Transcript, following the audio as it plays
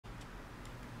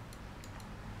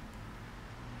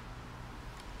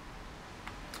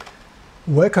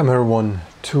Welcome everyone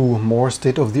to more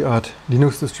state-of-the-art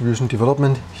Linux distribution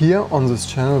development here on this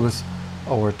channel with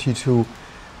our T2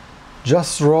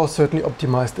 just raw, certainly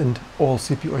optimized and all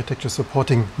CPU architecture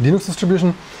supporting Linux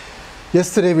distribution.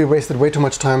 Yesterday we wasted way too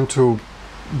much time to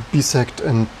bisect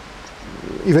and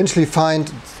eventually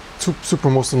find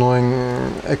super most annoying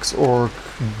Xorg,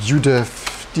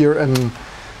 UDEF, DRM,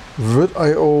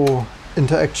 virt.io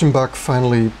interaction bug.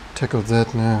 Finally tackled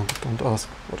that. Nah, don't ask.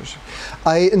 What is it?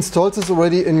 I installed this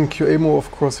already in QEMU,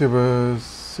 of course, here with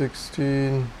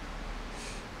 16,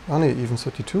 even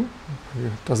 32.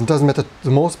 Doesn't matter the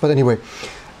most, but anyway,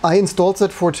 I installed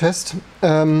that for test,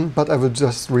 but I will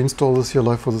just reinstall this here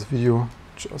live for this video.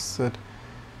 Just that,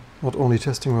 not only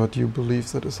testing what you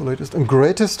believe that is the latest and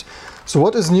greatest. So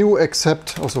what is new,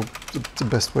 except also the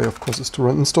best way, of course, is to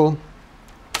run install.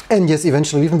 And yes,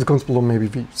 eventually, even the comments below,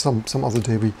 maybe some other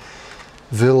day we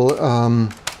will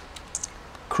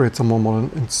create some more modern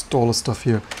installer stuff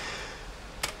here.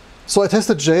 So I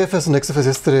tested JFS and XFS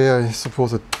yesterday. I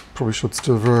suppose it probably should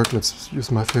still work. Let's use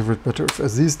my favorite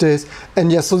BetterFS these days. And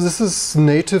yeah, so this is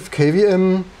native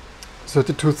KVM,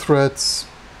 32 threads.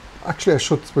 Actually, I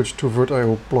should switch to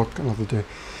virt.io block another day.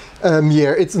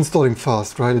 Yeah, it's installing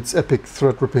fast, right? It's epic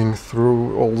thread ripping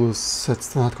through all the set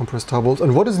standard compressed tables.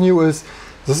 And what is new is,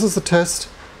 this is a test,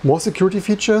 more security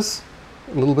features,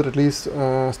 a little bit at least,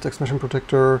 stack smashing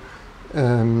protector,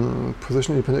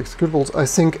 position independent executables, I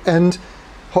think, and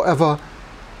however,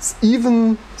 it's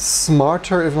even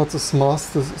smarter, if not the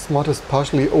smartest,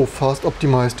 partially Ofast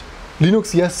optimized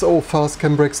Linux. Yes, Ofast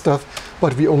can break stuff,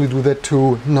 but we only do that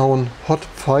to known hot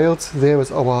files. There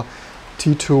is our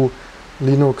T2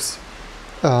 Linux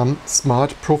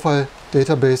smart profile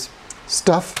database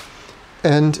stuff.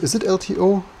 And is it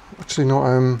LTO? Actually, no,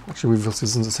 actually we will see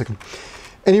this in a second.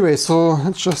 Anyway, so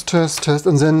let's just test,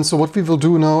 and then, so what we will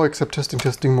do now, except testing,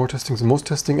 more testing, the most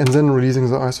testing, and then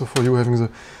releasing the ISO for you, having the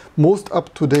most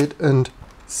up-to-date and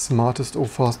smartest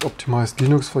Ofast optimized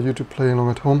Linux for you to play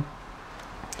along at home,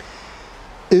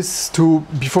 is to,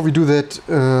 before we do that,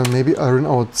 maybe iron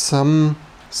out some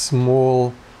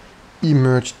small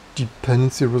emerged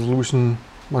dependency resolution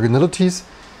marginalities.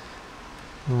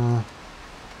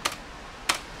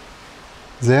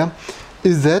 There.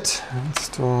 Is that,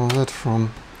 install that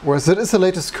from, whereas that is the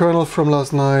latest kernel from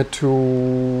last night to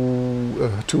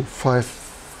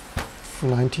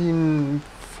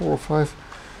 5.19.405.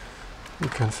 You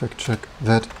can fact check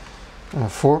that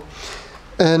 4.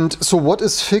 And so what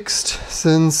is fixed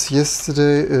since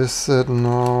yesterday is that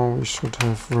now we should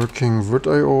have working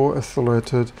virt.io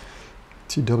isolated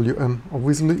TWM,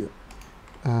 obviously.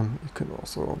 You can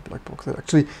also black box that.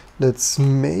 Actually, let's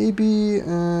maybe,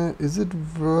 is it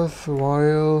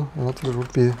worthwhile? Not that it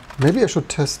would be. Maybe I should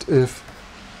test if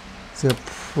there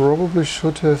probably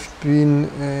should have been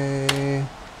a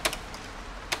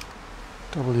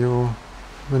W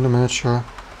window manager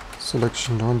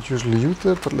selection. Don't usually use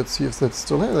that, but let's see if that's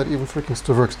still there. That even freaking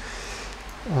still works.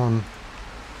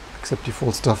 Except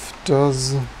default stuff.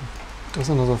 Does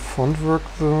another font work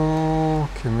though?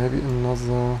 Okay, maybe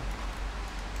another.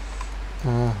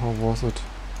 How was it?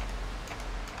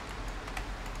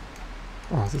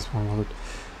 Oh, this one was it.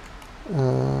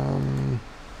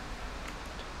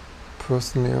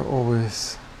 Personally, I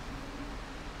always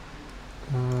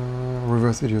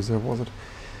reverse videos. There was it.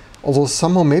 Although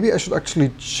somehow, maybe I should actually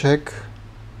check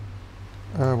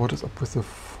what is up with the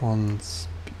fonts,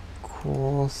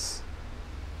 because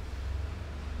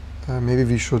maybe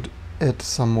we should add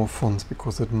some more fonts,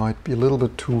 because it might be a little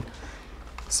bit too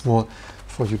small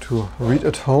for you to read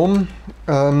at home.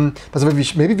 But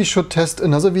maybe we should test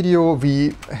another video.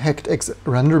 We hacked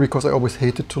xrender because I always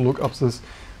hated to look up this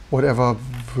whatever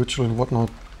virtual and whatnot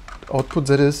output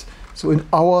that is. So in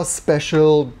our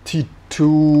special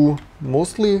T2,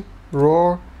 mostly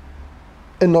raw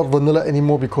and not vanilla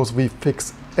anymore, because we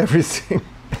fix everything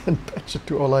and patch it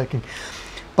to our liking.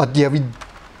 But yeah, we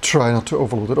try not to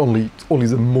overload it. Only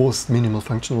the most minimal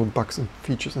functional bugs and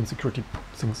features and security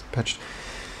things patched.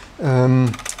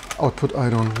 Output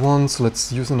I don't want, so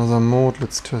let's use another mode.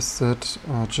 Let's test that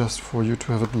just for you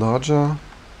to have it larger.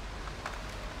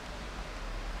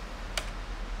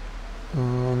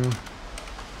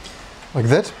 Like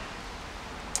that.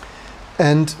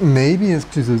 And maybe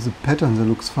actually there's a pattern that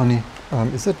looks funny.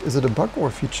 Is it a bug or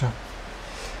a feature?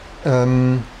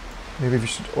 Maybe we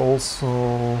should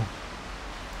also.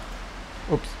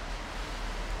 Oops.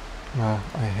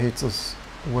 I hate this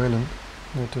Wayland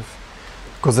native.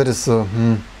 Because that is,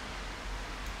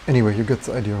 anyway, you get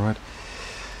the idea, right?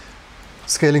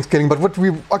 Scaling. But what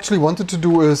we actually wanted to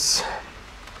do is,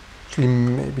 actually,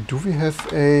 maybe do we have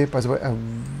a, by the way,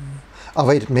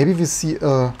 wait, maybe we see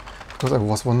a because I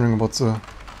was wondering about the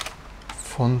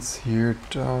fonts here.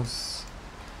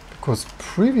 Because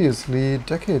previously,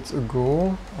 decades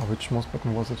ago, which mouse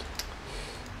button was it?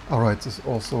 Alright, this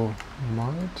also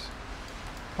might.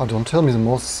 Oh, don't tell me the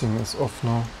mouse thing is off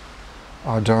now.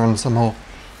 Ah, darn, somehow.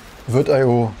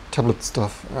 VirtIO tablet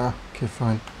stuff. Ah, okay,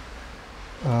 fine.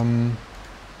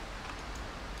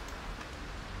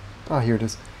 Here it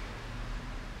is.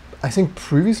 I think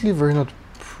previously, not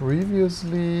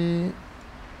previously.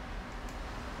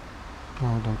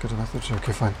 No, don't get a message.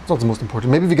 Okay, fine. It's not the most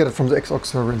important. Maybe we get it from the Xorg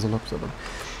server in the log server.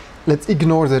 Let's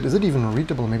ignore that. Is it even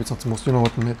readable? Maybe it's not the most. You know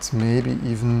what? It's maybe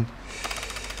even.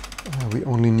 We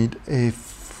only need a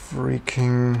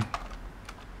freaking.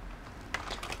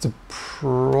 The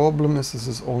problem is this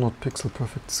is all not pixel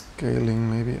perfect scaling.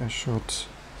 Maybe I should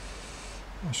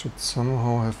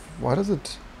somehow have. Why does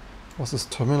it? Was this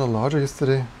terminal larger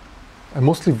yesterday? I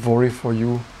mostly worry for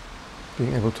you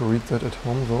being able to read that at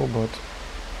home though, but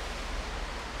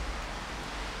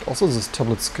also this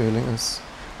tablet scaling is...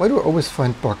 Why do I always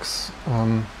find bugs?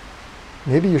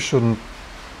 Maybe you shouldn't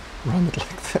run it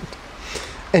like that.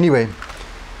 Anyway,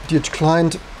 DH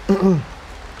client.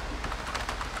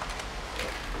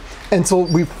 And so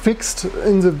we fixed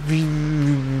in the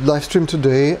live stream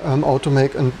today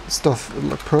automake and stuff,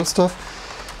 like Perl stuff.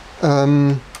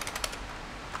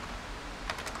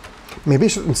 Maybe I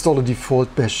should install a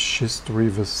default bash history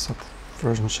with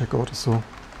subversion checkout or so.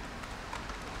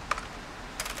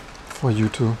 For you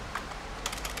to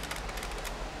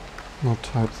not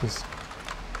type this.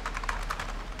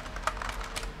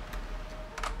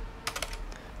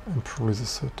 And probably the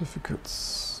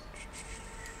certificates.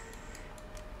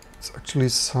 It's actually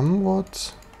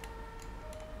somewhat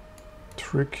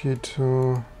tricky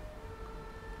to...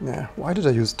 Yeah, why did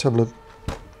I use tablet?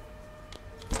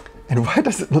 And why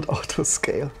does it not auto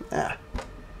scale?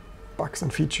 Bugs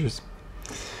and features.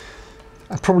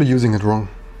 I'm probably using it wrong.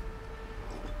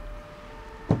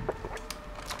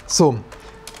 So,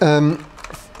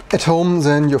 at home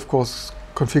then you of course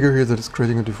configure here that it's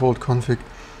creating a default config.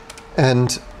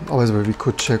 And always we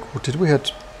could check, what did we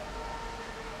had?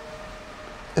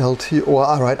 LTO,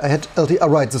 alright, I had LTO,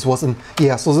 alright, this was in,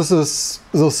 yeah, so this is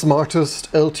the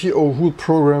smartest LTO whole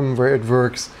program where it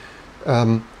works.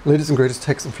 Latest and greatest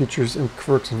text and features and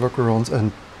quirks and workarounds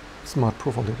and smart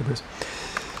profile database.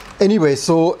 Anyway,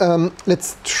 so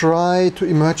let's try to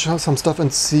emerge some stuff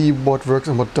and see what works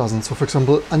and what doesn't. So for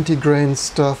example, anti-grain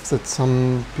stuff that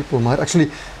some people might, actually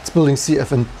it's building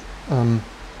CF and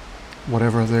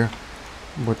whatever there,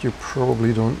 but you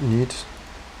probably don't need.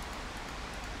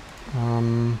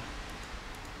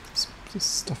 This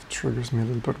stuff triggers me a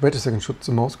little bit. Wait a second, should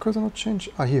the mouse cursor not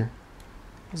change? Here.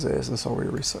 This is how we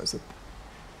resize it.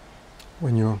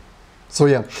 When you... So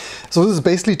yeah, so this is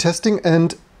basically testing,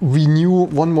 and we knew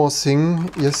one more thing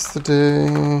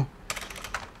yesterday.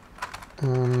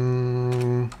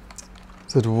 That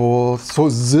was... So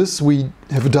this we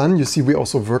have done. You see, we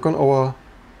also work on our...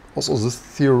 Also this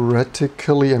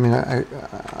theoretically, I mean, I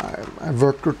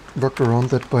worked around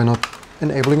that by not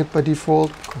enabling it by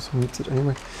default, because who needs it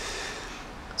anyway.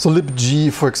 So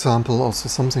libg, for example, also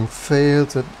something failed,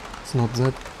 that it's not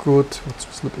that good. Let's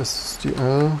just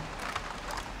libstl.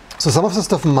 So some of the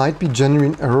stuff might be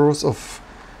genuine errors of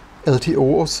LTO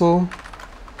or so.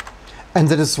 And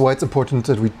that is why it's important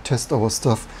that we test our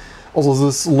stuff. Also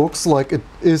this looks like it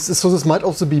is, so this might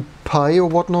also be pi or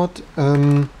whatnot.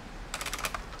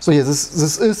 So yeah,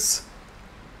 this is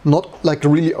not like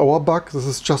really our bug. This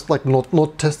is just like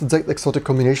not tested that exotic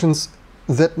combinations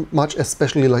that much,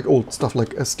 especially like old stuff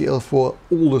like SDL for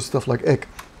older stuff like egg,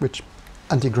 which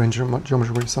anti-grain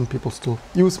geometry some people still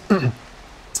use.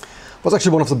 Was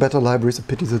actually one of the better libraries. A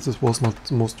pity that this was not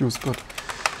the most used, but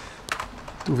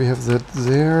do we have that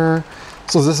there?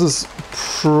 So this is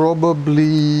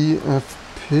probably a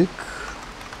pick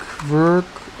quirk,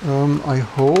 I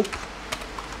hope.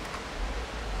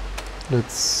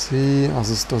 Let's see.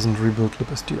 This doesn't rebuild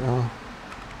libstl.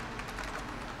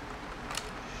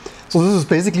 So this is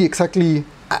basically exactly...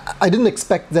 I didn't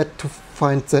expect that to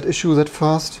find that issue that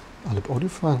fast. Libaudio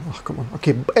file? Oh, come on.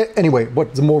 Okay. Anyway,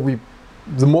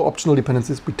 the more optional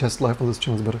dependencies we test live on this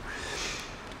channel, the better.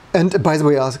 And by the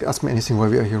way, ask me anything while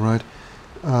we are here, right?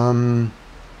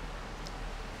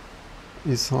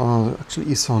 Actually,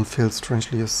 eSound failed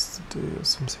strangely yesterday or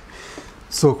something.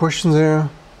 So, question there.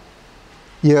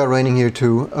 Yeah, raining here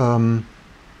too.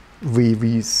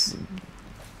 We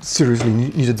seriously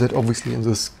needed that, obviously, in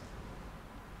this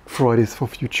Fridays for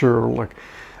Future. Like,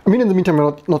 I mean, in the meantime,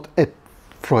 we're not at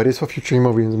Fridays for Future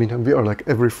anymore. In the meantime, we are like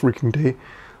every freaking day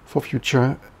for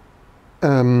Future.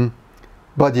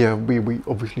 But yeah, we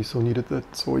obviously so needed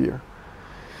that. So yeah.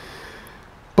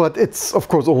 But it's of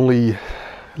course only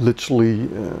literally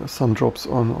some drops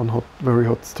on hot, very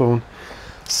hot stone.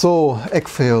 So egg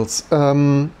fails.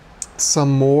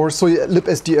 Some more. So yeah,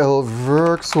 libSDL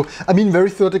works. So I mean, very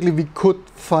theoretically, we could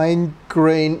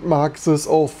fine-grained Marxes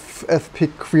of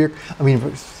fpic queer. I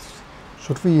mean,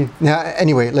 should we? Yeah.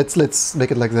 Anyway, let's make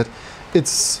it like that.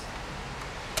 It's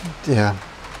yeah.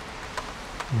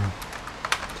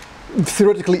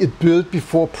 Theoretically, it built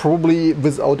before, probably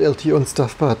without LTO and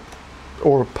stuff, but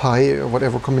or pi or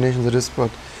whatever combinations it is, but.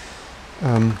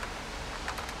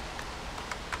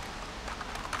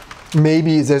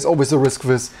 Maybe there's always a risk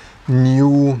with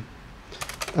new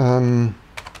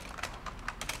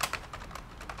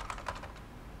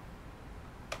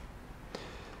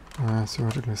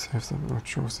theoretically saves. I'm not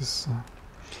sure if this.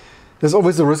 There's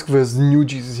always a risk with new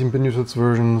GCC and Binutils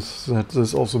versions that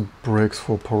this also breaks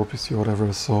for PowerPC or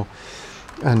whatever. So,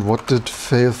 and what did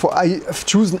fail for? I've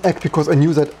chosen egg because I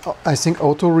knew that I think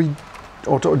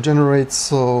auto generates.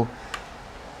 So,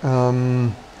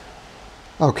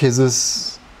 okay,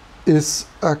 this is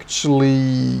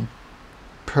actually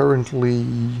apparently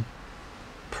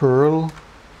Perl.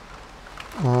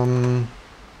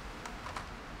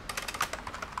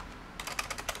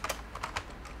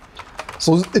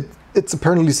 So it's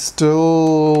apparently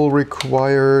still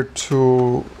required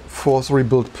to force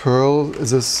rebuild Perl.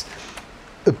 This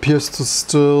appears to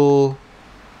still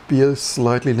be a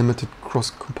slightly limited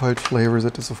cross-compiled flavor.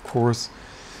 That is, of course.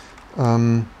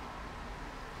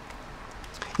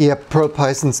 Yeah, Perl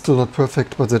Python still not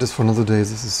perfect, but that is for another day.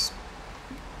 This is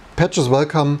patches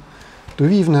welcome. Do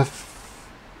we even have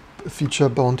a feature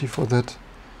bounty for that?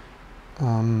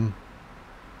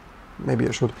 Maybe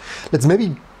I should. Let's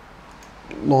maybe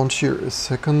launch here a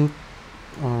second.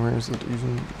 Where is it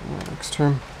even? Next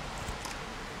term.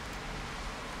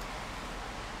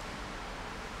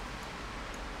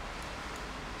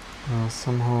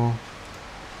 Somehow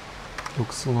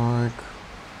looks like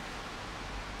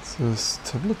this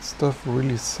tablet stuff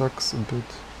really sucks a bit.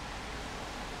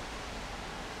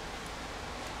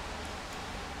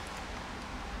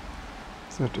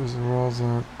 That is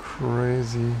rather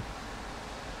crazy.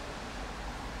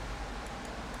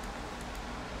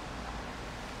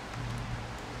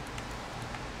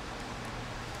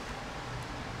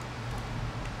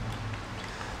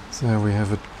 So there we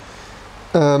have it.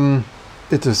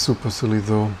 It is super silly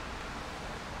though.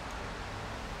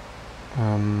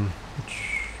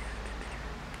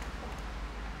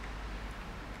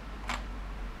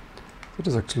 It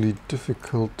is actually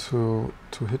difficult to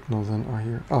hit now then.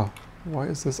 Here. Why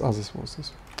is this? This was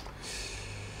this.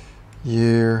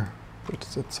 Yeah,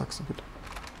 that sucks a bit.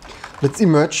 Let's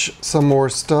emerge some more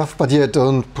stuff, but yeah,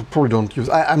 probably don't use.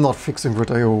 I'm not fixing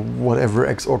VirtIO, whatever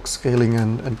XORG scaling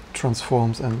and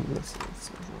transforms and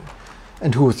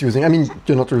who is using. I mean,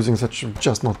 you're not using such,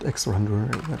 just not extra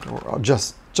hardware, or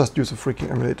just use a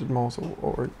freaking emulated mouse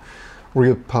or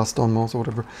real passed down mouse or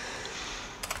whatever,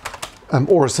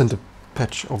 or send a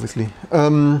patch, obviously.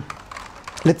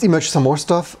 Let's image some more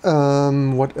stuff.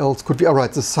 What else could be? All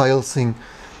right, the Sile thing.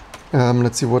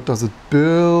 Let's see, what does it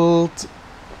build?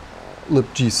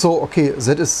 libg. So okay,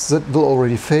 that will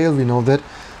already fail. We know that.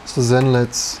 So then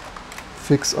let's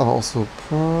fix also.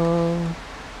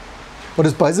 What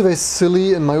is, by the way,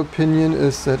 silly in my opinion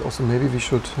is that also maybe we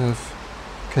should have.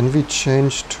 Can we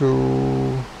change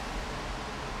to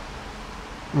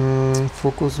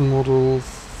focus model?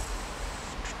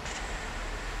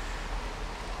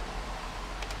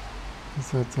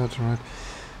 Is that right?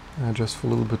 Just for a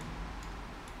little bit.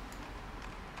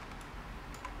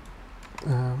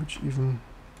 Which even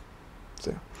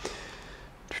there.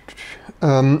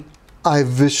 I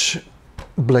wish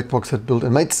Blackbox had built,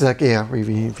 and it's like, yeah, we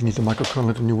need a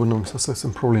microkernel, a new Windows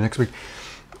system probably next week.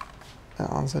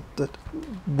 That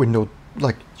window,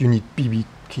 like, you need BB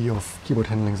key of keyboard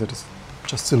handling. That is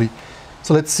just silly.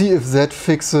 So let's see if that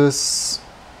fixes.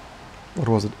 What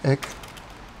was it? Egg.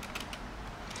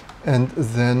 And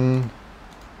then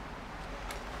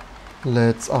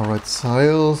let's write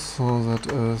Sile. So that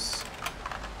is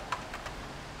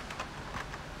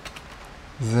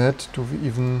that. Do we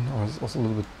even? It's also a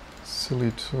little bit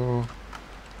silly to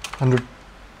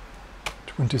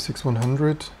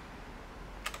 126.100.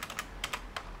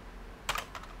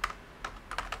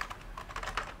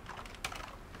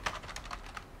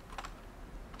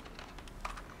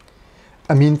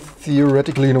 I mean,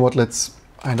 theoretically, you know what,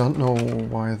 I don't know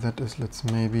why that is, let's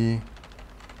maybe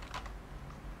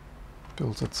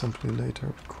build that simply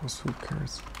later, because who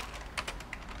cares?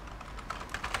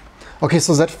 Okay,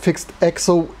 so that fixed X,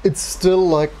 so it's still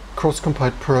like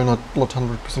cross-compiled Perl, not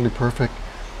 100% perfect,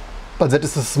 but that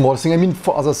is a small thing. I mean,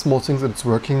 for other small things it's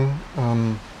working.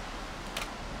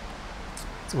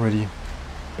 It's already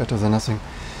better than nothing.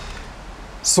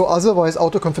 So otherwise,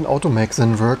 AutoConf and AutoMake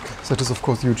then work. That is of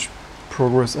course huge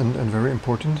progress and very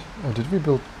important. Did we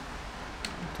build?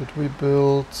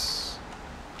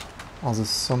 Are this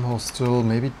somehow still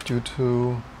maybe due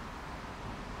to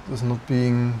this not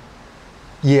being?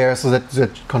 Yeah, so that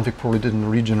config probably didn't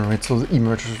regenerate. So the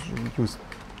emerge used,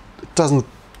 it doesn't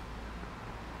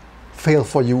fail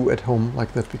for you at home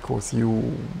like that because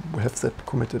you have that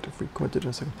committed. If we committed in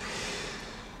a second.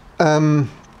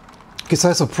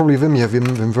 Besides of probably Vim, yeah,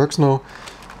 Vim works now.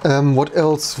 What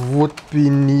else would be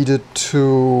needed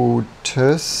to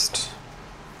test?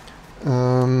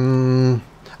 Maybe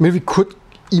we could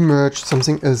emerge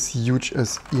something as huge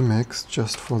as Emacs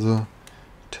just for the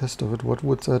test of it. What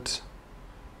would that?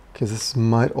 Okay, this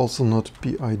might also not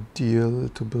be ideal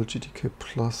to build GTK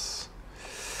plus.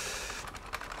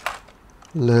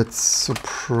 Let's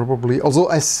probably, although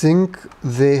I think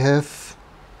they have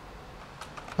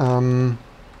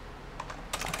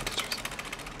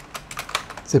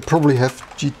they probably have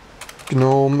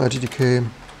GNOME, GTK.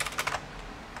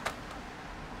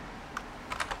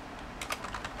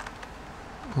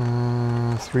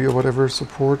 Three or whatever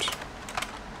support.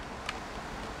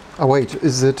 Oh wait,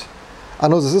 is it? I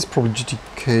know this is probably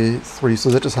GTK 3, so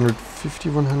that is 150,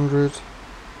 100.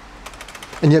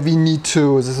 And yeah, we need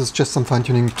to, this is just some fine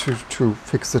tuning to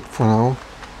fix it for now.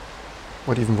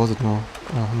 What even was it now?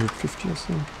 150 or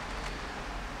so.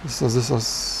 So this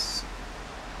is.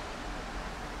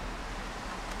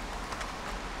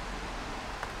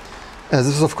 This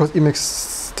is of course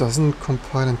Emacs doesn't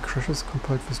compile and crashes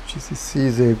compiled with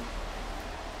GCC. They.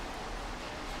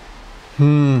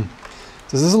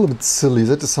 This is a little bit silly.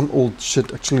 That is some old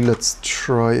shit. Actually, let's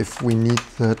try if we need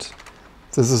that.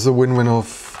 This is a win-win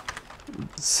of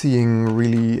seeing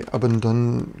really up and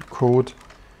done code.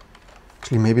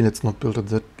 Actually, maybe let's not build it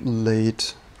that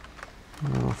late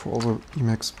for all the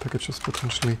Emacs packages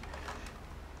potentially.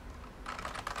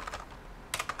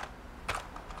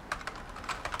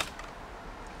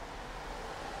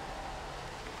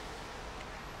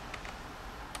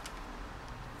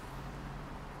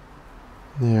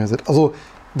 Yeah, that also,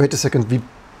 wait a second, we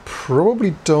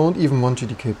probably don't even want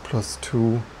GTK plus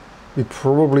 2. We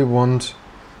probably want,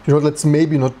 you know, let's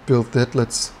maybe not build that,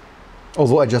 let's,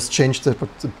 although I just changed that, but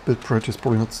the build priority is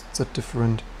probably not that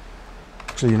different.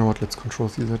 Actually, you know what, let's Control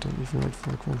C that and even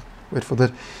wait for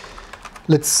that.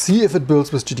 Let's see if it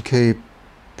builds with GTK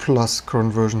plus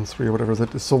current version 3 or whatever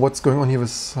that is. So what's going on here with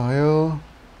Sile?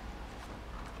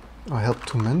 I help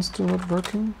to men still not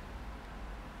working?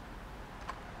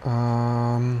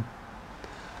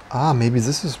 Maybe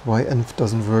this is why env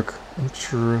doesn't work.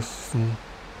 Interesting.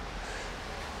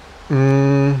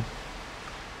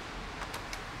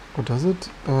 What does it?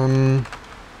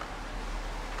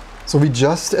 So we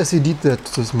just SED'd that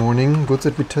this morning. Good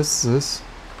that we test this.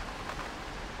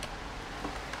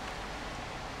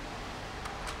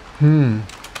 Bin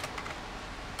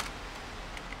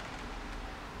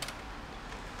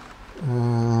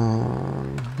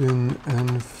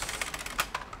env.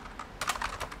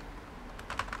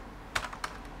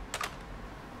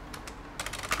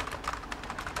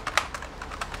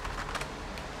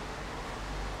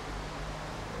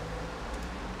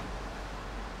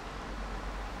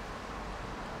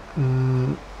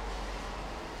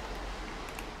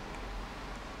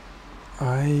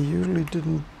 I usually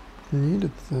didn't need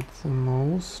it that the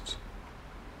most.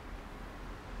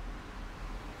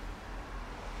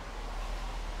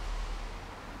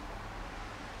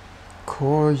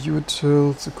 Core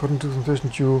utils, according to the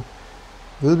documentation, you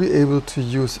will be able to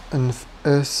use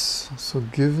nfs. So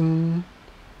given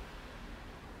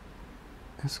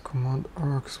s command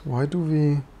args, why do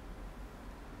we?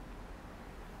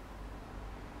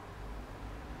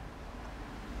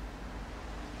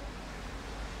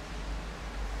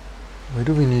 Why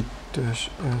do we need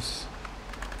 -s?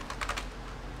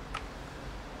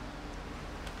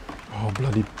 Oh,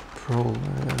 bloody Perl.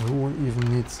 Who even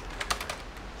needs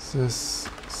this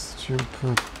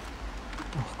stupid...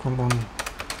 Oh, come on.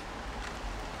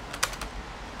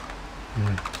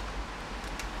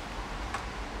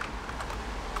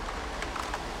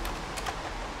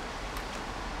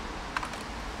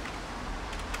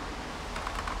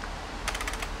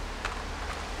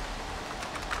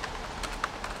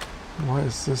 Why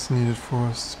is this needed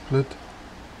for split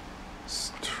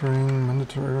string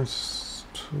mandatory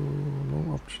to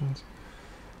long options?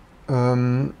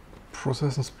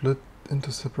 Process and split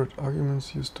into separate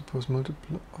arguments used to pose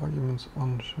multiple arguments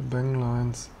on shebang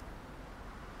lines.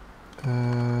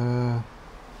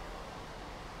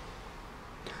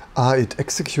 It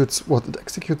executes what? It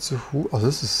executes the who? Oh,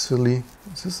 this is silly.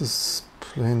 This is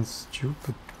plain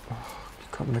stupid. Oh, you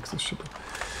can't mix this shit up.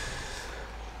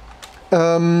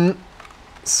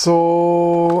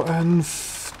 So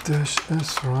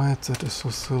env-s, right, that is so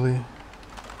silly.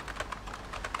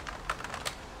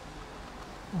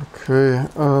 Okay,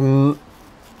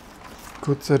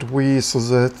 good that we, so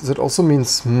that also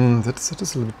means, that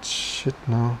is a little bit shit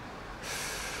now.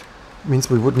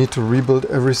 Means we would need to rebuild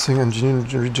everything and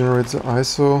regenerate the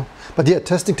ISO. But yeah,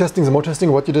 testing, the more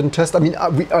testing, what you didn't test. I mean,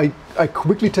 I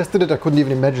quickly tested it. I couldn't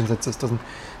even imagine that this doesn't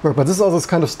work. But this is all this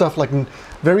kind of stuff like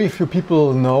very few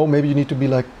people know. Maybe you need to be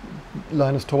like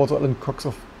Linus Torvalds or Alan Cox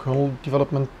of kernel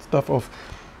development stuff of.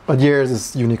 But yeah,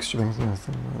 this Unix strings. Yes,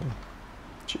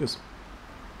 cheers.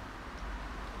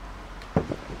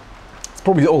 It's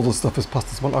probably all this stuff is past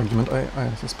this one argument,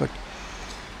 I suspect.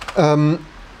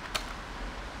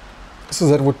 So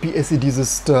that would be SED's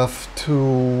stuff to,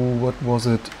 what was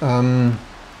it,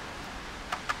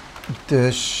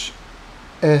 dash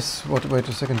S, wait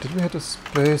a second, did we have a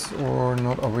space or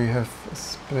not? Oh, we have a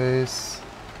space,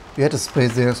 we had a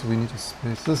space there, so we need a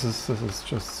space. This is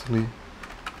just silly.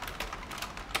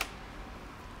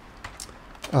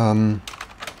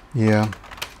 Yeah.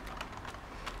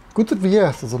 Good that we,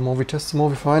 yeah, so the more we test, the more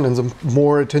we find, and the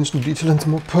more attention to detail and the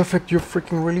more perfect your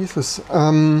freaking releases.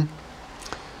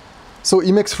 So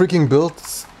Emacs freaking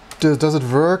builds, does it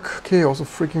work? Okay, also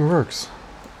freaking works.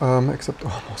 Except,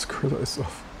 oh, mouse cursor is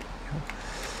off.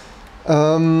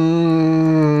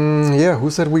 Yeah,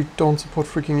 who said we don't support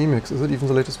freaking Emacs? Is it even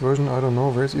the latest version? I don't know.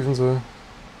 Where's even the...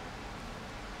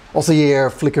 Also, yeah,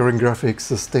 flickering graphics,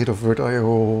 the state of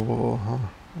Word.io.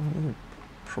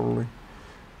 Probably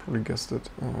guessed it.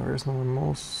 Where's now the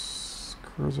mouse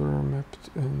cursor mapped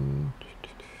in...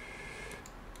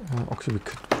 actually, we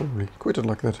could probably quit it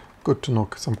like that. Good to know,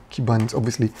 some key bindings,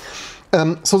 obviously.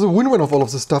 So the win-win of all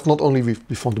of this stuff, not only we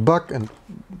found a bug, and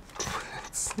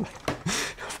it's like,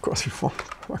 of course we found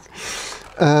a bug.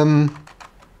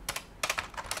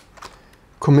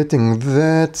 Committing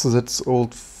that, so that's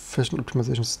old-fashioned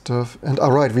optimization stuff. And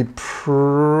alright, we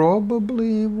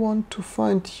probably want to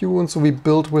fine-tune, so we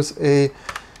built with a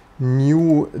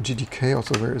new GTK.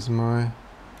 Also, where is my...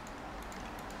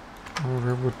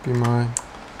 where would be my...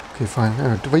 Okay, fine.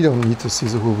 We don't need to see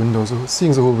the whole window. So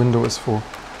seeing the whole window is for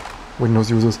Windows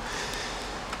users.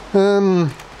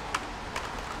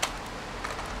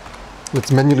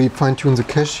 Let's manually fine-tune the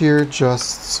cache here,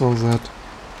 just so that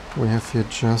we have here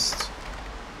just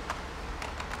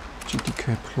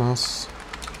GTK plus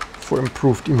for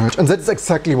improved emerge. And that's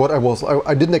exactly what I was.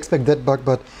 I didn't expect that bug,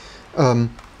 but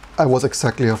I was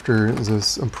exactly after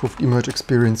this improved emerge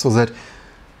experience, so that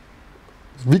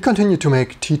we continue to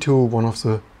make T2 one of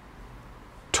the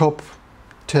top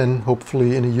 10,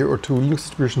 hopefully in a year or two, Linux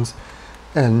distributions,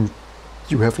 and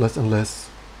you have less and less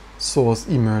source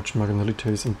emerge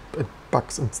marginalities and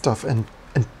bugs and stuff, and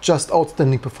just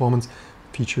outstanding performance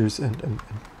features and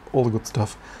all the good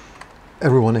stuff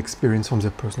everyone experienced from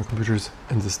their personal computers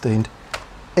in this day and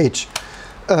age.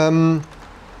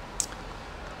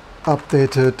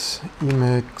 Updated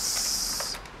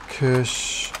Emacs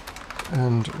cache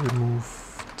and removed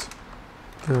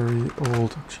very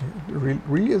old. Actually,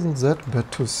 really isn't that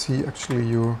bad to see actually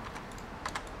your...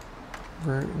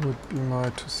 Where would be my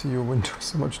to see your window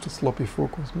so much to sloppy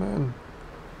focus, man?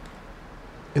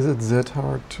 Is it that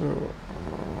hard to...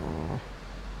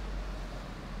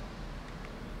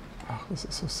 this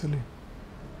is so silly.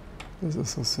 This is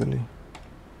so silly.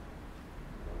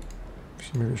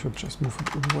 Maybe I should just move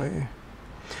it away.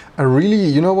 I really,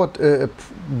 you know what,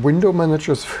 window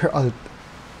managers for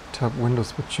Alt-Tab window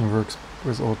switching works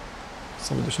without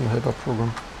some additional helper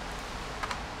program.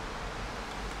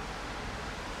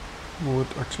 Would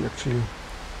actually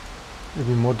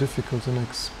be more difficult than I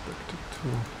expected to.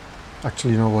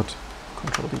 Actually, you know what?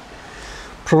 Control D.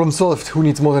 Problem solved. Who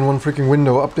needs more than one freaking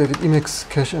window? Updated Emacs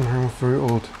cache and remove very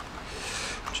old.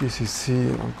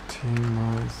 GCC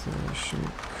optimization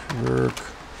work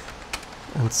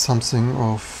and something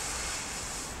of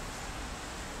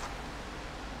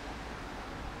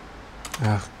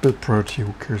build priority.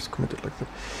 Who cares? Committed like that.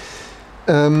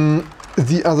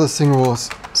 The other thing was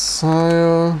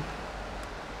sile.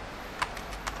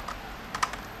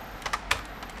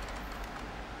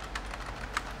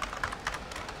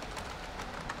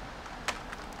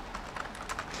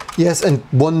 Yes, and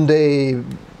one day,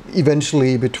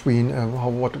 eventually between,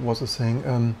 what was the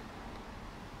saying?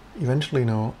 Eventually,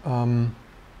 no.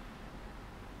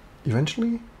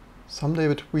 Eventually? Someday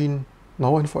between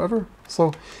now and forever?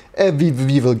 So,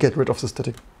 we will get rid of the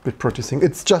static bit priority thing.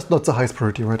 It's just not the highest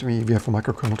priority, right? We have a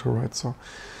microkernel to write, so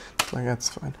it's like, that's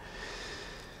fine.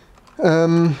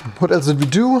 What else did we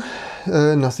do?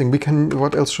 Nothing. We can.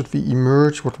 What else should we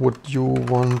emerge? What would you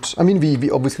want? I mean, we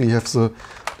obviously have the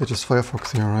latest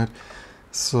Firefox here, right?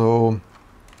 So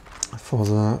for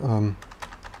the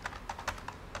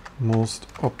most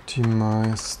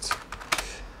optimized,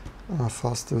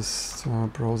 fastest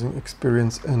browsing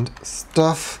experience and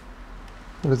stuff.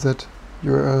 What is that?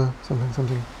 URL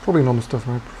something. Probably normal stuff,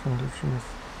 right?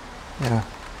 Yeah,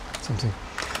 something.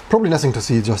 Probably nothing to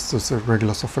see. Just this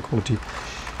regular software quality.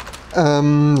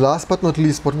 Last but not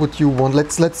least, what would you want?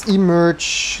 Let's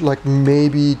emerge like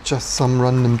maybe just some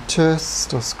random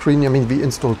test or screen. I mean, we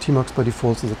installed Tmux by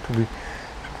default, so that probably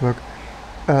should work.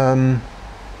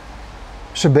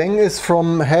 Shebang is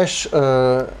from hash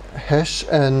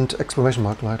and exclamation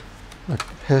mark, right? Like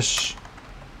hash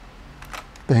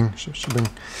bang, shebang.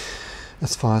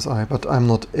 As far as but I'm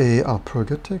not a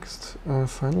get text.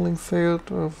 Final link failed.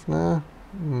 Nah.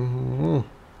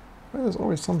 There's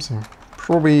always something.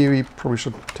 We probably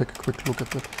should take a quick look at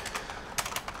that.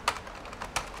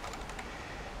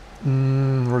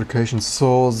 Relocation.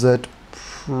 So that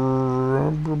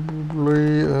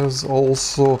probably is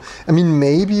also. I mean,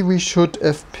 maybe we should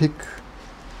fpick.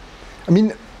 I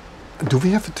mean, do we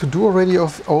have a to-do already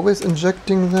of always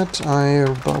injecting that? I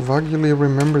vaguely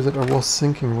remember that I was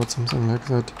thinking about something like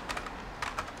that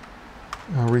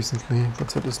recently, but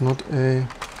that is not a.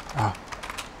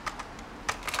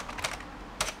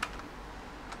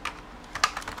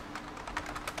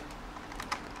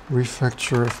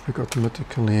 Refactor fpick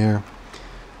automatically here.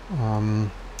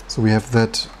 So we have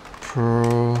that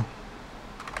per.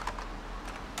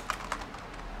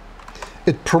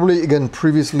 It probably again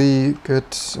previously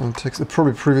text. It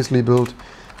probably previously built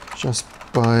just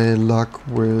by luck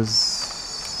with.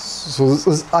 So this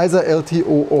is either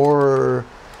LTO or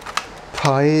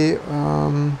Pi.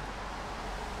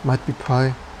 Might be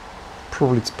Pi.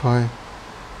 Probably it's Pi.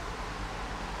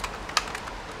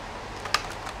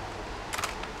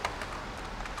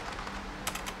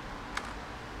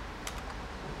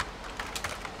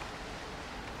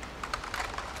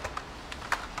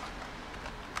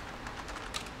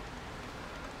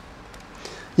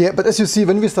 Yeah, but as you see,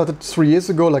 when we started 3 years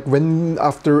ago, like when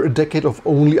after a decade of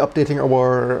only updating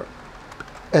our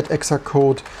 @exa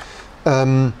code,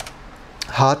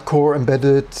 hardcore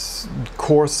embedded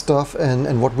core stuff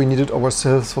and what we needed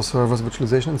ourselves for servers,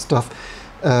 virtualization and stuff,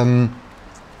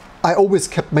 I always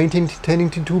kept maintaining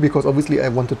T2 because obviously I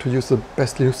wanted to use the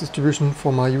best Linux distribution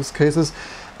for my use cases.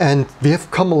 And we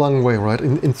have come a long way, right?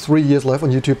 In 3 years live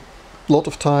on YouTube, a lot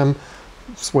of time,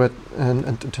 sweat and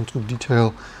attention to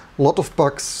detail. A lot of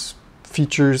bugs,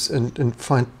 features, and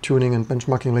fine-tuning and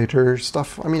benchmarking later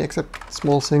stuff. I mean, except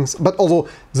small things. But although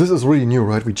this is really new,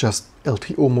 right? We just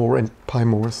LTO more and Pi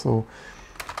more, so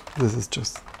this is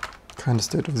just kind of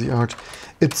state of the art.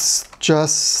 It's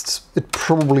just, it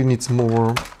probably needs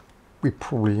more. We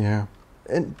probably, yeah.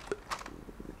 And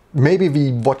maybe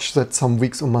we watch that some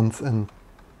weeks or months and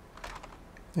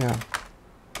yeah.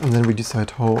 And then we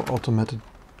decide how automated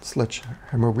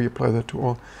sledgehammer we apply that to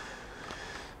all.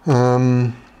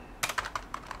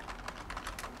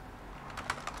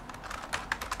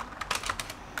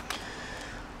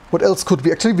 What else could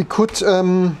we? Actually, we could,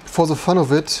 for the fun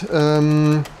of it,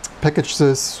 package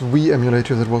this Wii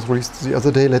emulator that was released the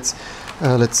other day. Let's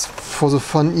for the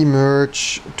fun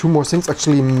emerge 2 more things.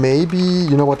 Actually, maybe,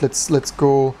 you know what? Let's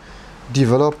go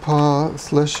developer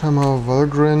 /hammer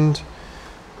Valgrind.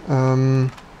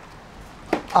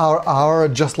 RR,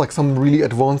 just like some really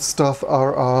advanced stuff,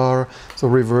 RR, so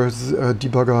reverse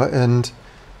debugger, and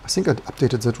I think I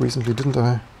updated that recently, didn't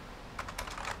I?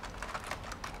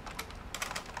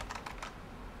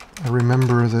 I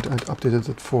remember that I updated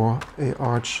it for a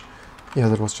Arch. Yeah,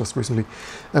 that was just recently.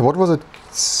 What was it?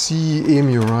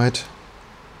 CEMU, right?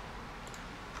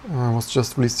 Was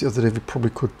just released the other day. We probably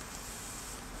could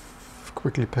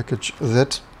quickly package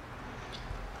that.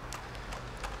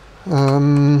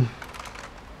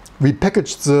 We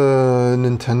packaged the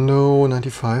Nintendo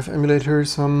 95 emulator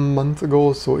some month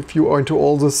ago, so if you are into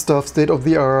all this stuff,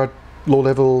 state-of-the-art,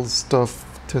 low-level stuff,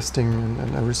 testing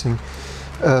and everything,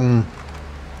 don't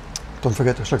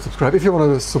forget to subscribe. If you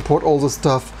want to support all this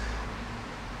stuff,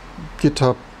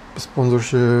 GitHub,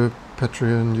 sponsorship,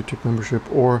 Patreon, YouTube membership,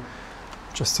 or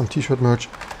just some t-shirt merch,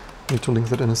 I need to link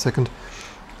that in a second.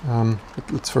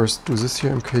 Let's first do this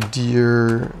here,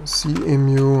 mkdir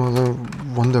cemu.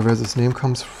 I wonder where this name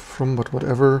comes from, but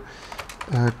whatever.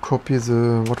 Copy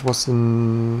the, what was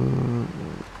in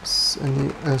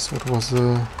NES, what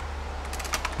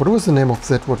was the name of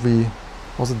that,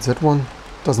 was it that one?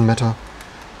 Doesn't matter.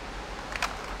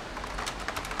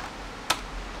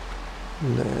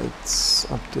 Let's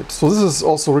update. So this is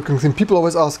also recurring thing. People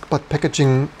always ask about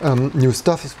packaging new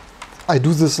stuff. I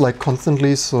do this like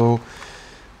constantly, so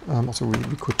also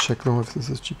we could check now if this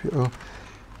is GPL.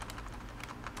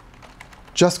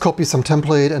 Just copy some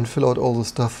template and fill out all the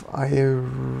stuff. I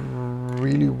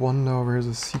really wonder where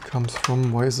the C comes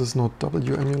from. Why is this not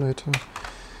W emulator?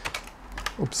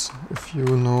 Oops, if you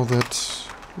know that,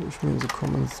 leave me in the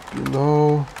comments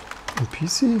below. On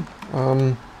PC?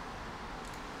 I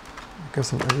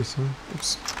guess on everything.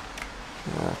 Oops.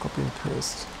 Yeah, copy and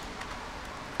paste.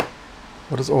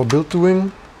 What is our build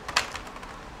doing?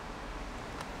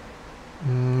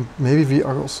 Maybe we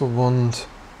also want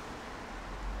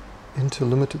Intel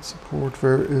limited support.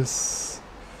 Where is...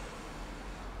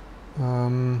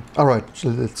 alright,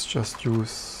 let's just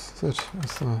use that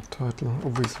as a title,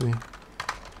 obviously.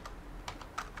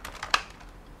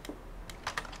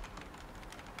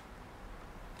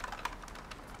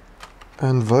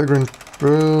 And Vagrant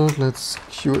build, let's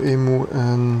QEMU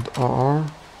and RR.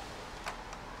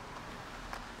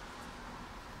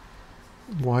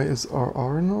 Why is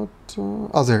RR not...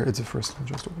 there, it's the first one,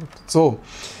 just opened it. So,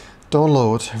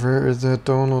 download, where is that?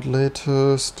 Download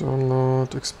latest,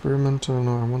 download experimental,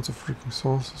 no, I want the freaking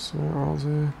sources, where are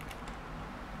they?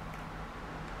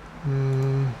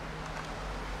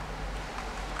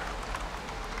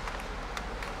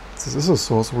 This is a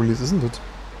source release, isn't it?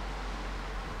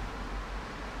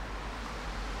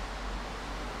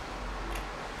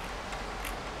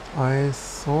 I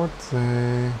thought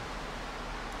they...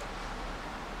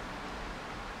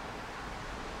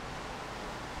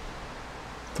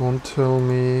 Don't tell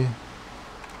me...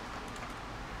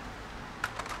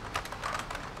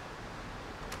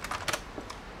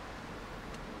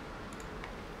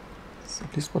 It's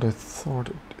at least what I thought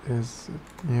it is.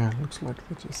 Yeah, it looks like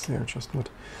it is there, just not...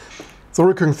 The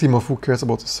recurring theme of who cares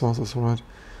about the sources, right?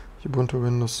 Ubuntu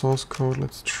Windows source code,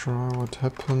 let's try what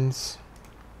happens.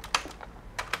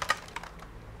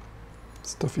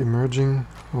 Stuff emerging,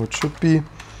 how it should be.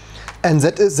 And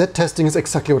that testing is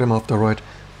exactly what I'm after, right?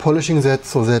 Polishing that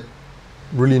so that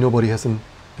really nobody has an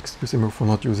excuse anymore for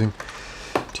not using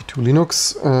T2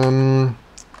 Linux.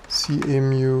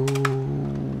 CMU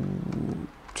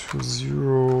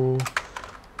 20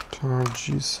 tar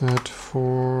gset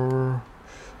for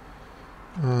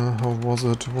how was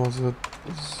it? Was it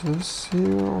this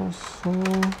here also?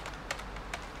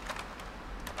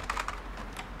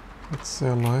 What's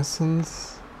their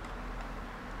license?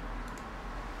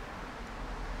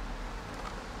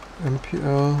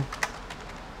 MPL.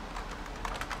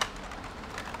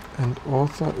 And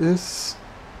author is...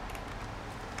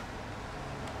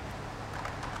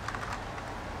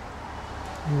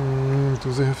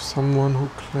 do they have someone who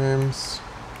claims...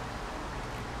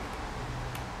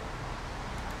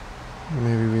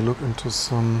 Maybe we look into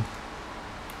some...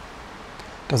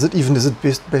 Is it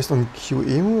based on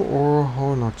QEMU or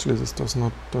how? No, actually this does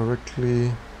not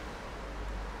directly...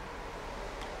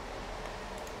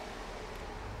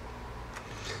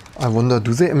 I wonder,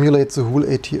 do they emulate the whole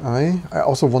ATI? I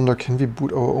also wonder, can we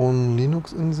boot our own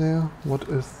Linux in there? What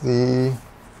is the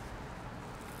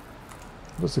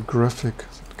graphic?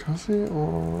 Is it Cathy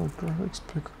or graphics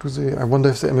pick? Do they? I wonder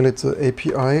if they emulate the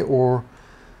API or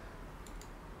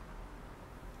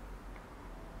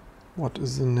what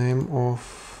is the name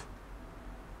of?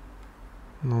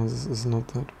 No, this is not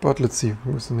that. But let's see,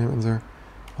 who's the name in there?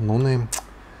 Oh, no name.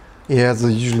 Yeah,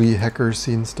 the usually hacker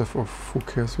scene stuff of who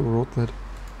cares who wrote that.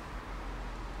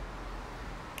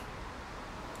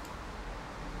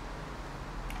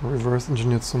 Reverse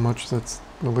engineered so much that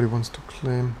nobody wants to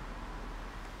claim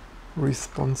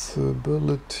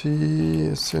responsibility.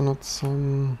 Is there not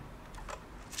some...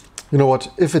 You know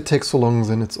what, if it takes so long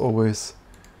then it's always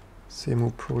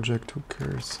CMU project, who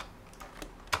cares.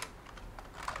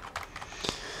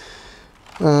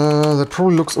 That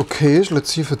probably looks okay. Let's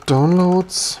see if it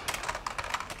downloads.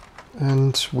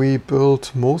 And we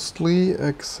built mostly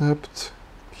except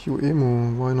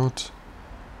QEMU, why not?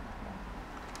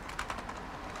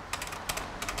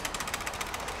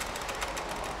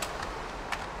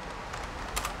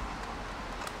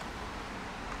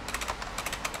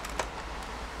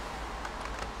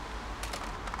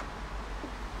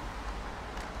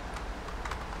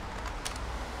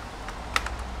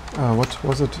 What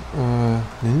was it?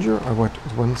 Ninja? What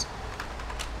it once?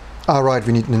 Ah, right.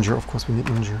 We need Ninja. Of course, we need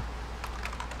Ninja.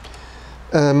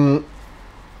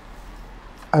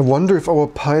 I wonder if our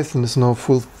Python is now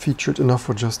full-featured enough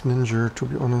for just Ninja. To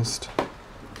be honest.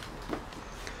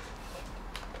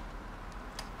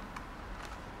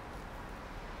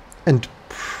 And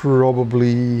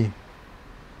probably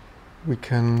we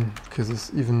can. Okay,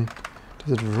 this even.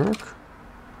 Does it work?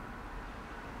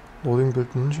 Loading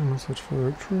build Ninja, no search for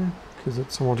directory. Okay,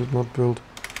 that somehow did not build.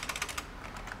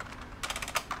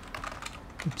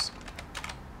 Oops.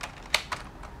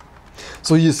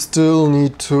 So you still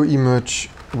need to re-emerge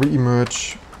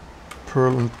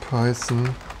Perl and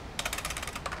Python.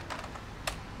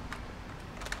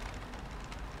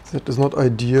 That is not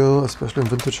ideal, especially in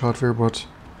vintage hardware, but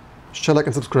share, like,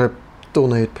 and subscribe,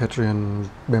 donate, Patreon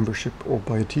membership, or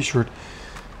buy a t-shirt.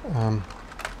 And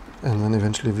then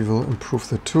eventually we will improve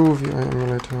that too, VI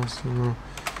emulator. So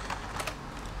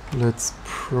let's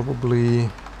probably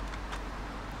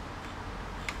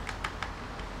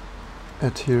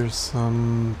add here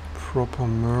some proper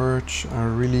merge.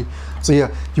 So yeah,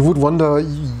 you would wonder,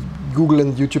 Google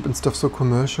and YouTube and stuff so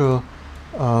commercial,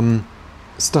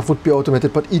 stuff would be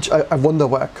automated, but I wonder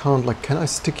why I can't. Like, can I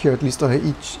stick here? At least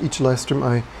each live stream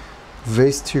I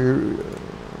waste here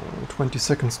 20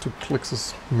 seconds to click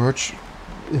this merge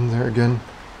in there again.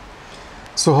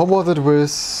 So how was it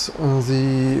with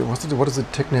what is the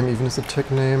tag name even? Is the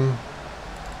tag name?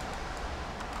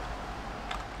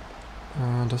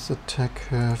 Does the tag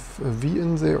have a V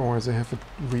in there, or does it have a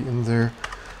V in there?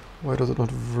 Why does it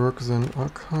not work then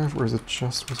archive, or is it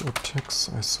just without tags?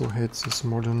 I so hate this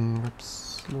modern web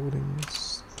loading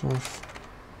stuff.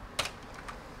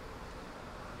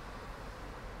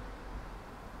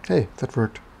 Hey, that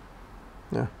worked.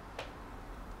 Yeah.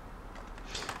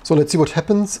 So let's see what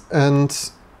happens, and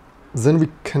then we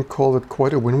can call it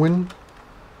quite a win-win.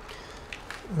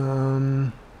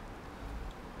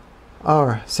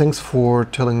 Thanks for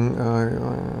telling,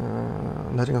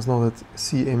 letting us know that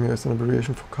CEMU is an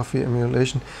abbreviation for coffee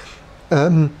emulation.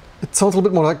 It sounds a little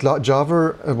bit more like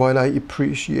Java, while I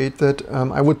appreciate that.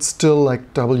 I would still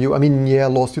like W. I mean, yeah,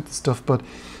 lawsuit stuff, but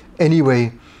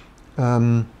anyway.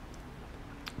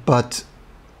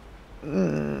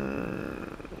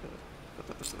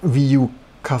 VU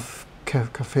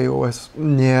Cafe OS,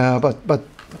 yeah, but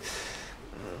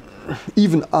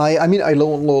even I mean, I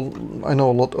know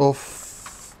a lot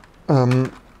of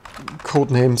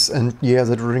code names, and yeah,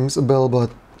 that rings a bell, but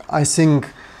I think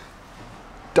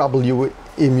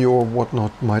WEMU or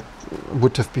whatnot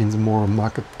would have been the more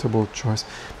marketable choice.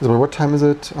 So what time is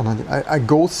it? I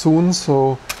go soon,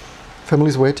 so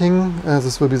family's waiting.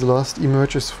 This will be the last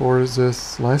emerges for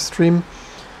this live stream.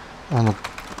 And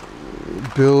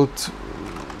build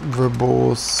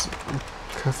verbose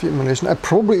coffee emulation. I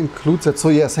probably include that. So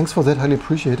yeah, thanks for that. Highly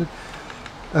appreciate it.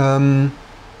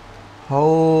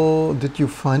 How did you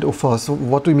find Ofast? So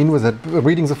what do you mean with that?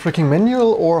 Reading the freaking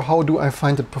manual, or how do I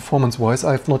find it performance-wise?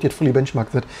 I have not yet fully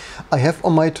benchmarked that. I have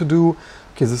on my to-do.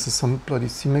 Okay, this is some bloody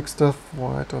CMake stuff.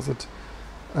 Why does it?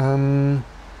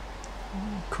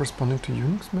 Corresponding to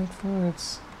Unix make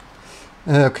files.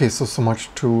 Okay, so much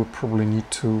to probably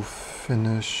need to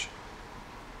finish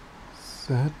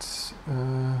that.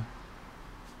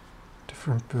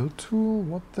 Different build tool.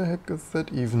 What the heck is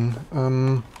that even?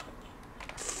 I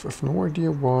have no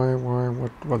idea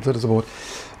what that is about.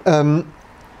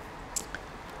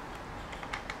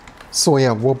 So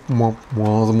yeah, more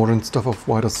the modern stuff of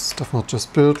why does stuff not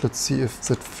just build. Let's see if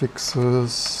that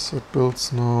fixes. It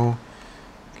builds now.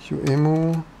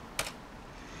 QEMU.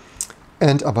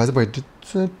 And by the way,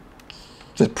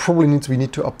 that probably means we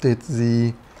need to update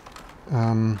the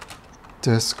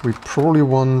disk. We probably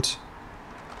want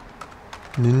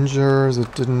Ninja.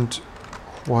 That didn't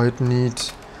quite need.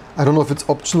 I don't know if it's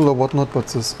optional or whatnot, but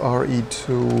this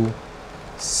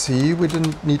RE2C we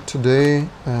didn't need today.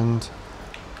 And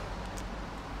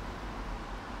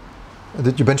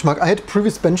did you benchmark? I had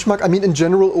previous benchmark. I mean, in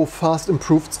general, Ofast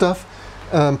improved stuff.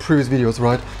 Previous videos,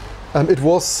 right? It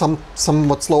was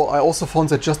somewhat slow. I also found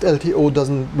that just LTO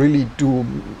doesn't really do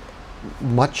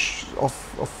much of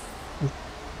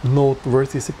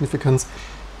noteworthy significance.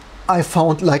 I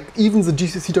found, like, even the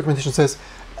GCC documentation says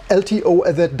LTO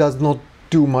that does not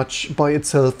do much by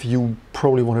itself. You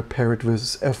probably want to pair it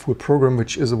with full program,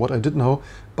 which is what I did now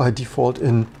by default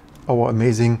in our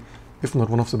amazing, if not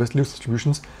one of the best Linux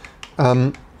distributions.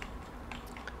 So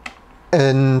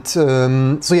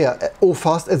yeah,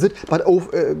 Ofast as it, but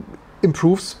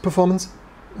improves performance.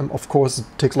 Of course, it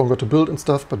takes longer to build and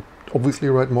stuff, but obviously,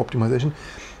 right, more optimization.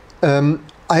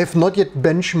 I have not yet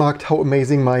benchmarked how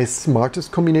amazing my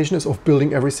smartest combination is of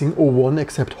building everything O1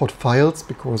 except hot files,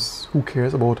 because who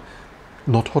cares about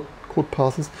not hot code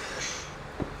paths.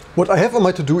 What I have on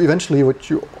my to-do eventually, which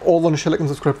you all want to share, like, and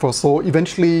subscribe for. So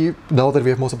eventually, now that we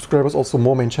have more subscribers, also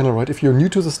more main channel, right? If you're new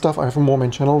to the stuff, I have a more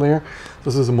main channel there.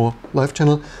 This is a more live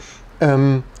channel.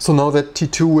 So now that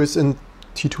T2 is in,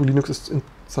 T2 Linux is in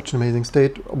such an amazing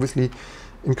state, obviously,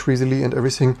 increasingly and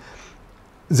everything,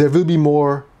 there will be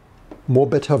more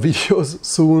better videos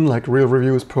soon, like real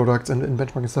reviews, products, and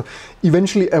benchmarking stuff.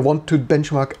 Eventually, I want to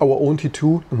benchmark our own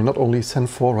T2. I mean, not only Zen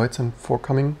 4, right? Zen 4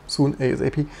 coming soon,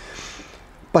 ASAP.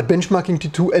 But benchmarking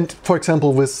T2, and for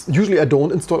example, with usually I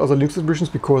don't install other Linux distributions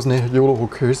because YOLO, who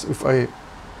cares if I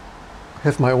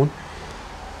have my own.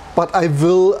 But I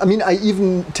will, I mean, I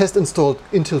even test installed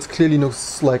Intel's Clear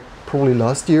Linux like probably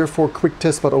last year for a quick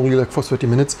test, but only like for 30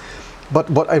 minutes. But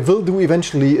what I will do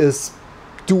eventually is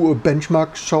do a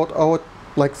benchmark shout out,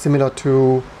 like similar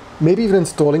to maybe even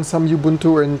installing some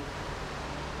Ubuntu and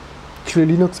Clear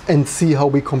Linux and see how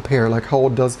we compare, like how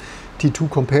does T2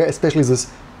 compare, especially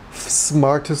this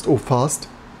smartest Ofast.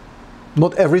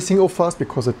 Not everything Ofast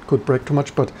because it could break too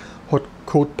much, but hot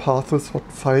code paths, hot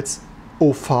files,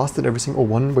 Ofast and everything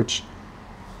O1, which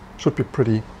should be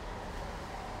pretty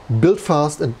build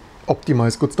fast and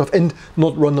optimize good stuff and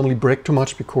not randomly break too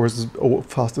much because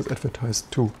Ofast is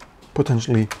advertised to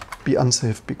potentially be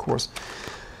unsafe because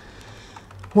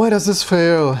why does this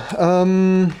fail?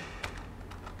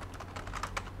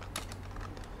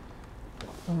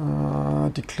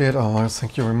 Declared, oh,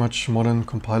 thank you very much, modern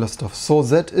compiler stuff. So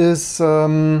that is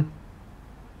that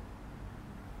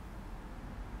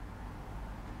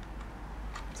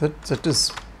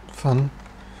is fun.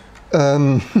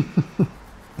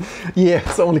 Yeah,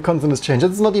 it's only constant is changed.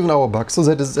 It's not even our bug, so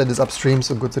that is upstream.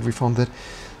 So good that we found that.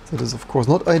 That is of course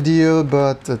not ideal,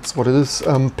 but that's what it is.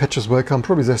 Patches welcome.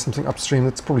 Probably there's something upstream.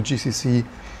 That's probably GCC.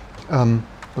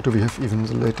 What do we have? Even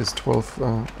the latest 12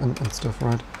 and stuff,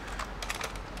 right?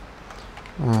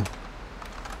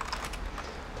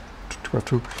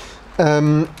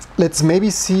 12.2. Let's maybe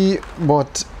see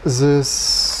what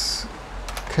this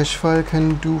cache file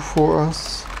can do for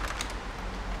us.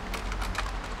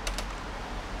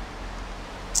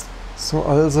 So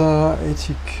ALSA,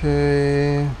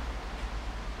 ATK,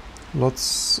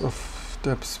 lots of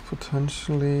depths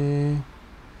potentially.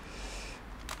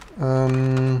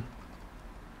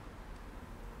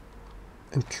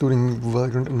 Including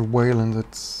Vagrant and Wayland,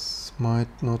 that's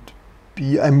might not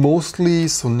be. I'm mostly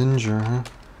so Ninja, huh?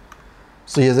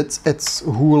 So yeah, that's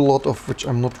a whole lot of which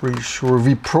I'm not really sure.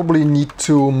 We probably need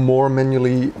to more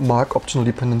manually mark optional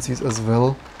dependencies as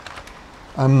well.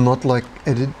 I'm not like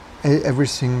edit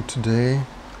everything today.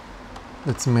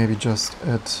 Let's maybe just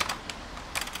add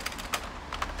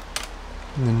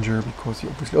Ninja because you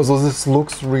obviously. Also, this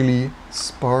looks really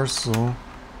sparse, so.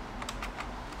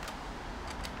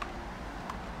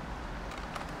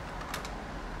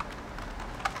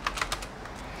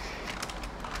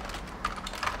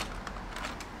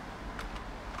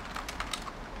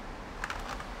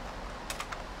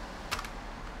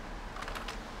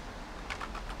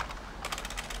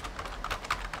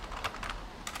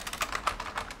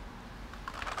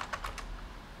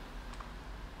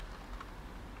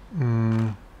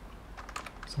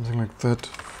 Something like that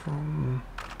from...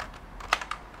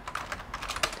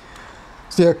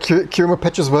 So yeah, Kirma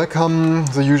patches welcome,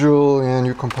 the usual, yeah,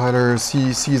 new compiler,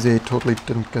 C they totally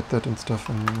didn't get that and stuff,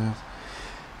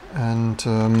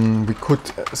 and we could,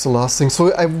 it's the last thing.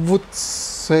 So I would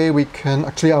say we can,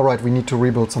 actually, alright, we need to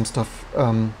rebuild some stuff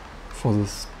for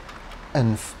this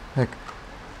env hack.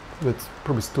 It's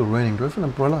probably still raining. Do I have an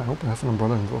umbrella? I hope I have an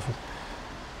umbrella in the office.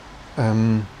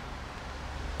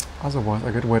 Otherwise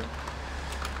I get wet.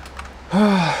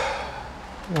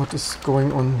 What is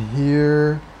going on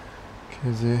here? Okay,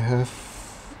 they have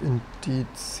indeed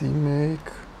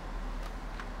CMake.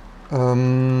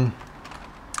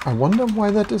 I wonder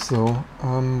why that is though.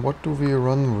 What do we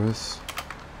run with?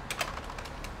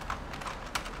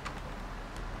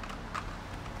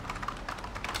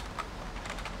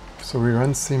 So we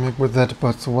run CMake with that,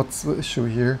 but so what's the issue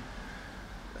here?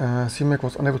 CMake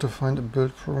was unable to find a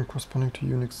build program corresponding to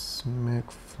Unix make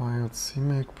file.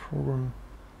 CMake program.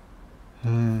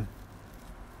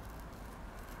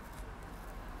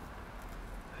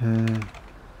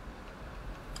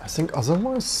 I think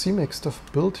otherwise CMake stuff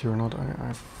built here, not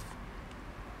I've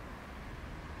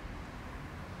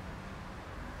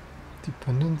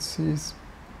dependencies,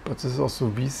 but this is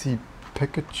also VC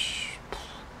package.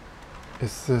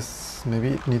 Is this, maybe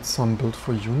it needs some build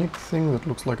for Unix thing that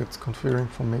looks like it's configuring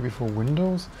for maybe for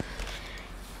Windows.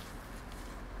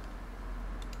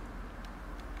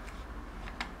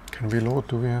 Can we load?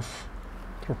 Do we have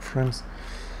drop frames?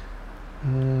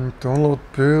 Download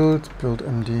build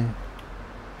MD.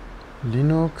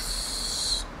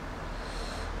 Linux.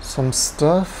 Some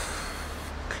stuff.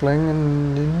 Clang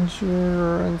and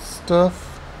Ninja and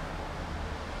stuff.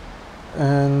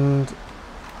 And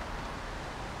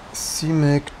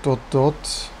CMake ...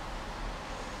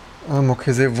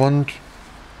 okay, they want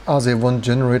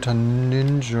generator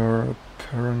Ninja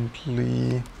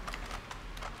apparently.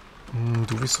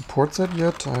 Do we support that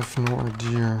yet? I have no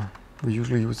idea. We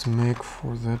usually use make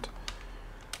for that.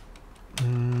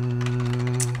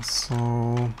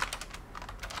 So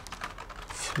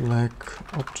flag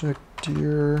object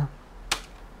dir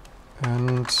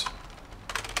and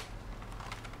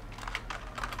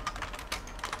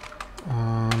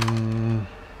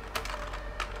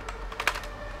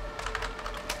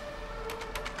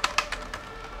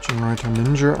generator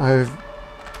ninja. I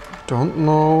don't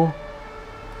know.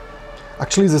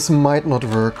 Actually, this might not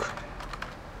work.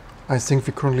 I think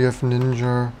we currently have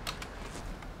ninja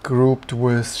grouped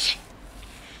with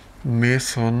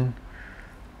Meson.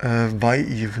 Why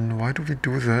even? Why do we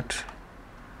do that?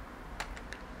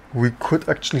 We could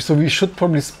actually, so we should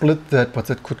probably split that, but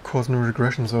that could cause new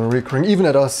regressions or recurring. Even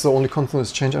at us, the only constant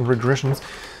is change and regressions.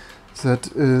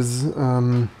 That is,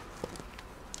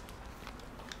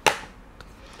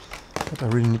 but I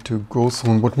really need to go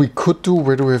soon. What we could do,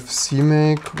 where do we have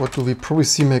CMake? What do we, probably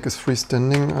CMake is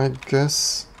freestanding, I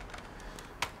guess.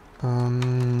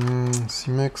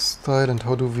 CMake style, and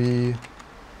how do we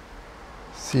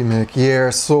CMake? Yeah,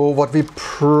 so what we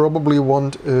probably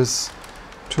want is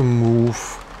to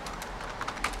move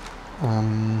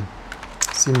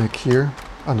CMake here.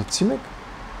 Ah, not CMake?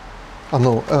 Ah,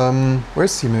 no.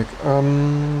 Where's CMake?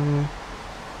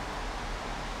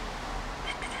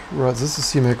 Right, this is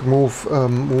CMake. Move.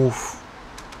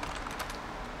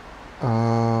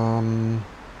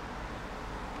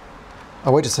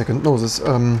 Oh, wait a second. No, this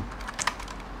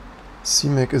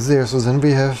CMake is there. So then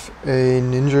we have a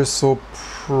ninja. So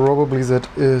probably that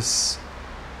is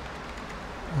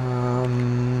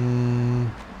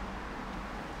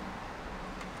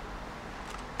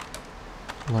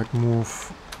like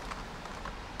move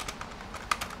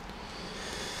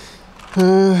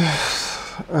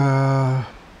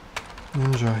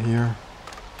ninja here,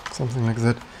 something like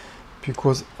that,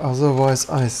 because otherwise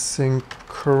I think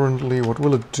currently what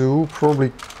will it do?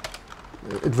 Probably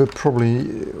it will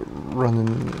probably run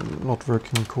in not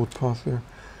working code path here.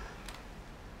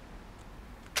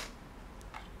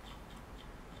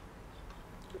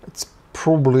 It's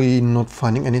probably not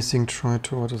finding anything.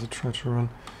 What does it try to run?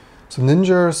 So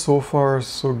ninja, so far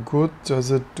so good.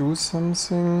 Does it do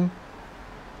something?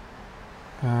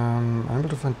 I'm able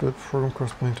to find build program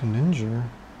corresponding to ninja.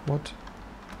 What?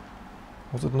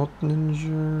 Was it not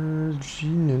ninja? G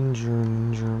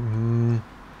ninja.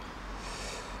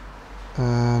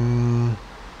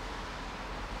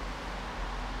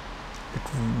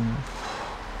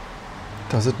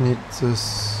 Does it need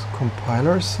this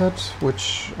compiler set,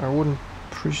 which I wouldn't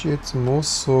appreciate the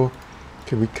most? So,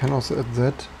 okay, we can also add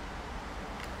that.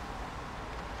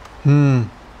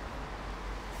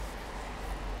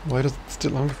 Why does it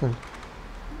still undefined?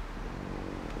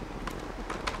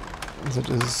 That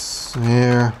is,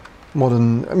 yeah,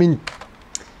 modern. I mean,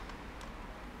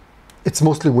 it's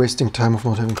mostly wasting time of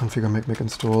not having configure make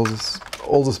install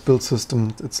all this build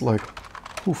system. It's like,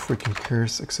 who freaking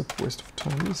cares? Except waste of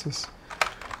time. This is.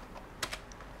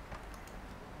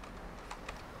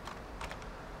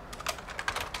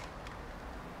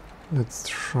 Let's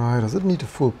try. Does it need a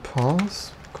full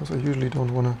pass? Because I usually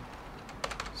don't want to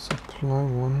supply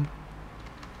one.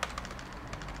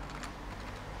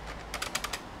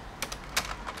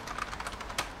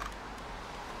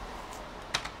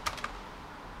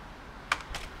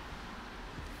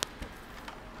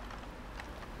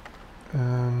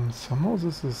 And somehow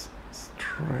this is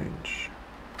strange.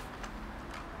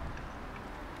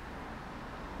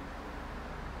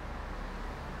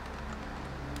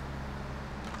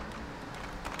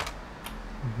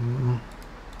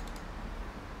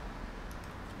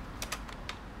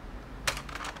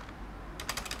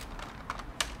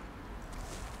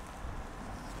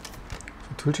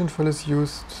 Toolchain file is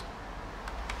used.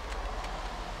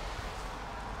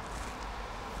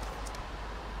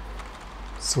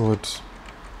 So it,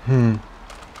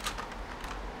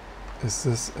 is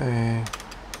this a,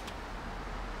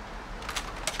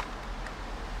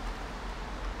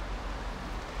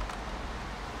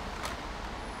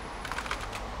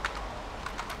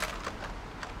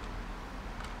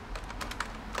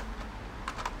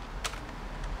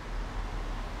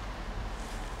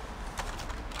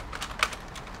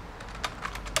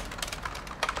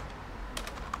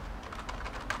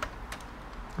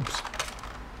 oops.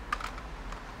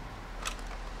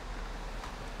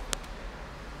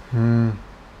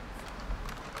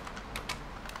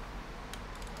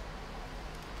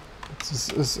 This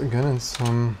is again in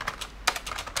some.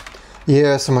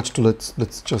 Yeah, so much to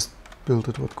let's just build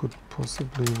it. What could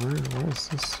possibly where is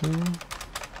this here?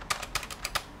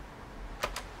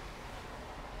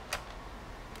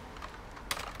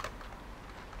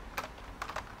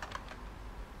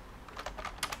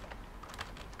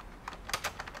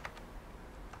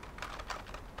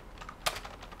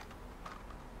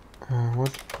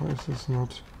 Why is this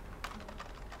not?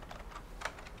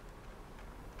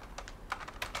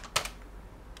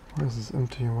 This is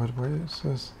empty. What way is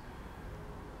this?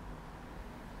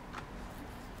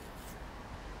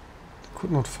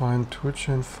 Could not find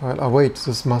toolchain file. Ah, wait,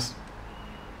 this must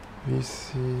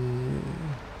VC.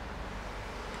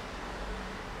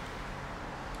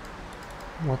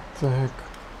 What the heck?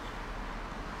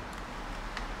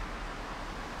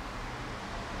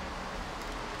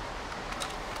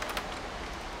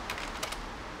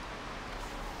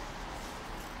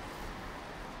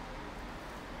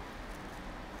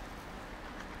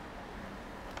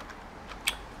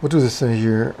 What do they say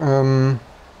here?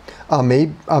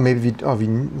 Maybe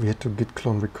we had to git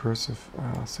clone recursive.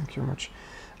 Thank you very much.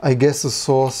 I guess the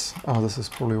source. This is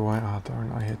probably why.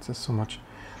 Darn, I hate this so much.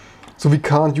 So we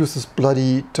can't use this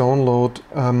bloody download.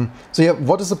 So yeah,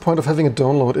 what is the point of having a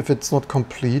download if it's not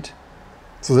complete?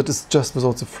 So that is just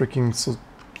without the freaking. So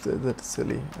that's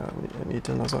silly. I need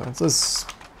another. It's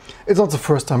not the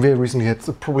first time. Very recently had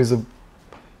probably the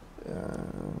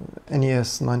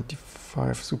NES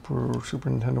 95 Super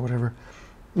Nintendo, whatever.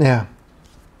 Yeah.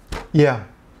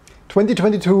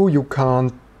 2022, you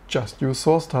can't just use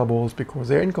source tables because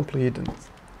they're incomplete. And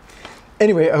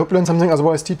anyway, I hope you learned something.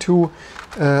 Otherwise, T2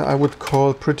 I would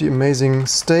call pretty amazing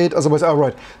state. Otherwise,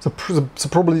 right. So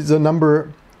probably the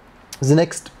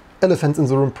next elephants in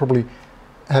the room probably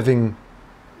having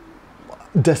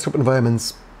desktop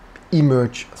environments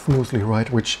emerge smoothly,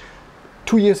 right? Which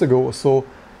 2 years ago or so,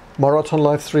 marathon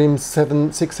live streams,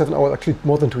 7 hours, actually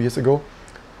more than 2 years ago,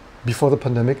 before the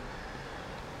pandemic.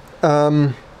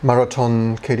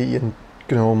 Marathon, KDE and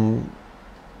GNOME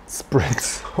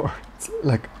sprints, or it's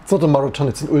not a marathon,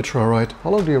 it's an ultra, right?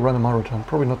 How long do you run a marathon?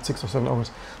 Probably not 6 or 7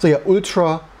 hours. So yeah,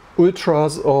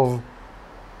 ultras of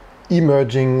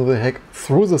emerging the heck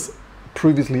through this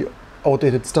previously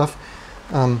outdated stuff.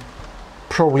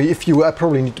 Probably I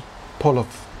probably need to pull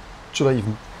off.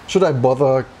 Should I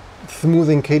bother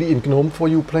smoothing KDE and GNOME for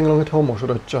you playing along at home, or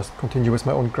should I just continue with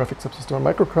my own graphics subsystem and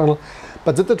microkernel?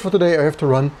 But that's it for today. I have to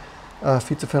run,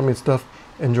 feed the family and stuff.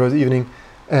 Enjoy the evening,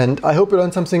 and I hope you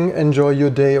learned something. Enjoy your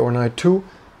day or night too.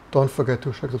 Don't forget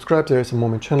to subscribe. There is a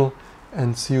moment channel,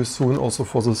 and see you soon also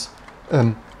for this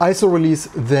ISO release.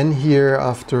 Then here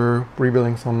after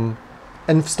rebuilding some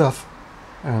env stuff,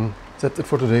 and that's it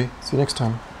for today. See you next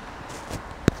time.